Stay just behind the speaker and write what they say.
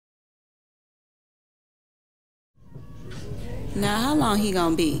Now, how long he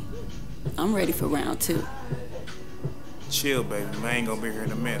gonna be? I'm ready for round 2. Chill, baby. Man ain't gonna be here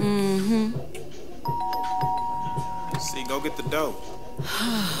in a minute. Mm-hmm. See, go get the dough.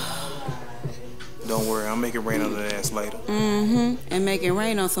 Don't worry, I'll make it rain on that ass later. Mm-hmm. And make it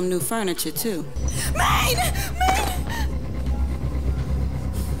rain on some new furniture, too. Maine!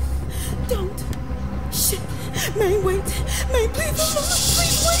 Don't. Shit. Maine, wait. Maine, please,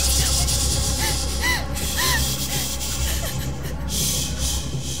 please wait.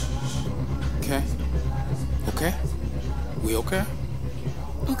 Okay. Okay? We okay?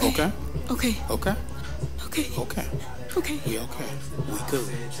 Okay. Okay? Okay. Okay? Okay. Okay. Okay. We okay. We cool.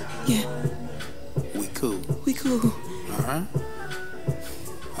 Yeah. We cool. We cool. Alright?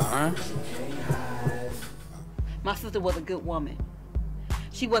 Alright? My sister was a good woman.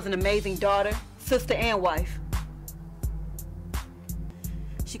 She was an amazing daughter, sister, and wife.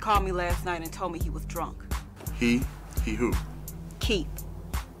 She called me last night and told me he was drunk. He? He who? Keith.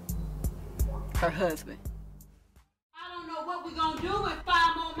 Her husband. I don't know what we're gonna do with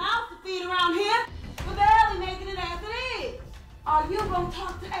 5 more mouths to feed around here. We're barely making it as it is. Are you gonna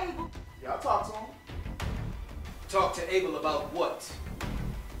talk to Abel? Yeah, I'll talk to him. Talk to Abel about what?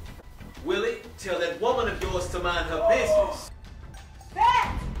 Willie, tell that woman of yours to mind her business.